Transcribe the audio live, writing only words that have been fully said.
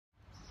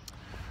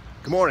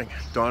Good morning,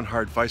 Don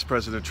Hart, Vice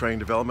President of Training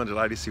Development at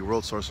IDC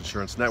World Source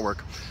Insurance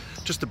Network.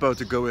 Just about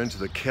to go into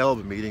the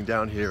Cailba meeting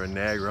down here in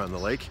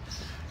Niagara-on-the-Lake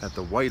at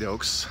the White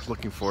Oaks,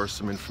 looking for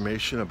some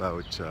information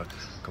about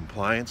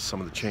compliance, some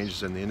of the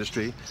changes in the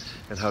industry,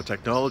 and how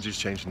technology is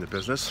changing the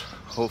business.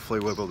 Hopefully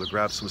we'll be able to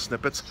grab some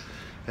snippets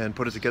and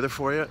put it together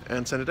for you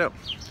and send it out.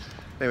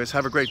 Anyways,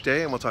 have a great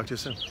day and we'll talk to you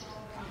soon.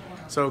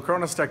 So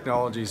Kronos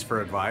Technologies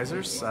for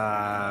advisors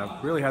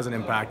really has an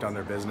impact on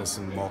their business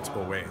in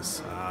multiple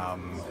ways.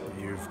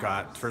 You've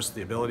got first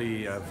the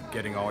ability of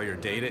getting all your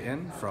data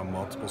in from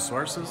multiple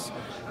sources.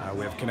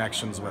 We have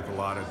connections with a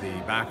lot of the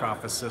back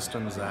office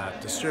systems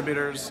at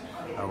distributors.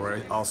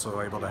 We're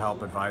also able to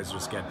help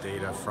advisors get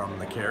data from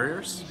the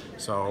carriers.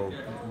 So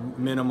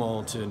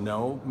minimal to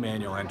no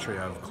manual entry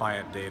of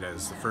client data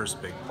is the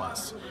first big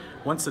plus.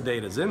 Once the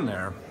data is in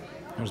there,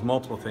 there's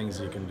multiple things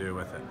you can do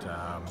with it.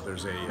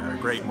 There's a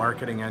great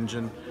marketing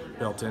engine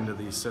built into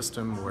the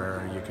system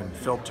where you can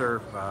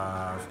filter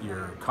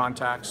your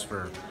contacts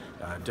for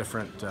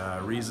different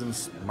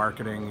reasons,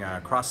 marketing,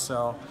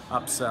 cross-sell,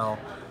 upsell,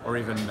 or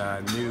even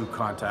new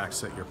contacts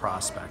that you're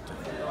prospecting.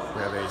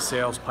 We have a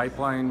sales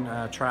pipeline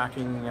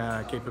tracking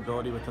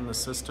capability within the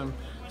system,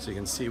 so you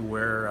can see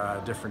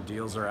where different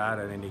deals are at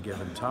any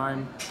given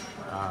time.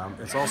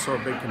 It's also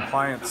a big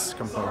compliance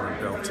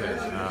component built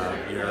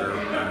in.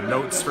 Your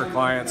notes for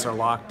clients are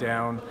locked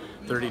down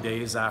 30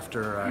 days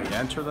after you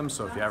enter them,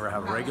 so if you ever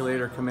have a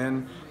regulator come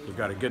in, you've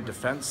got a good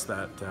defense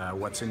that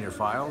what's in your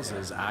files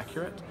is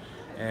accurate.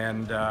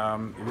 And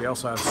we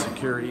also have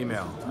secure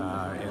email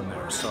in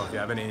there, so if you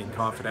have anything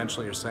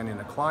confidential you're sending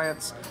to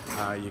clients,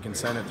 you can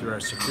send it through our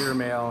secure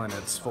mail and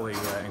it's fully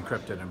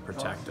encrypted and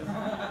protected.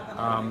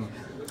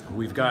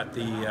 We've got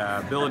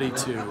the ability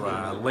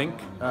to link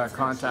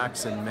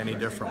contacts in many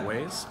different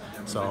ways.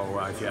 So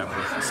if you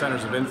have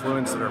centers of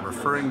influence that are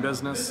referring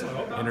business,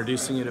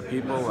 introducing you to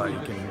people, you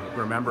can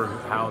remember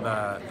how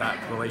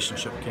that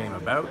relationship came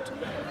about.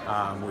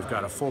 We've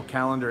got a full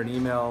calendar and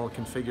email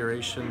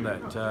configuration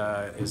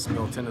that is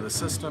built into the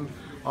system.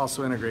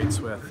 Also integrates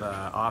with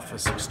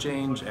Office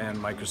Exchange and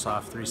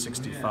Microsoft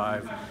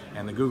 365,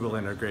 and the Google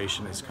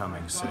integration is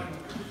coming soon.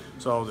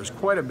 So there's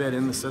quite a bit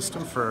in the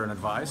system for an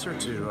advisor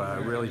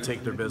to really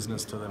take their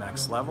business to the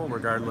next level,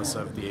 regardless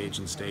of the age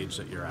and stage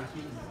that you're at.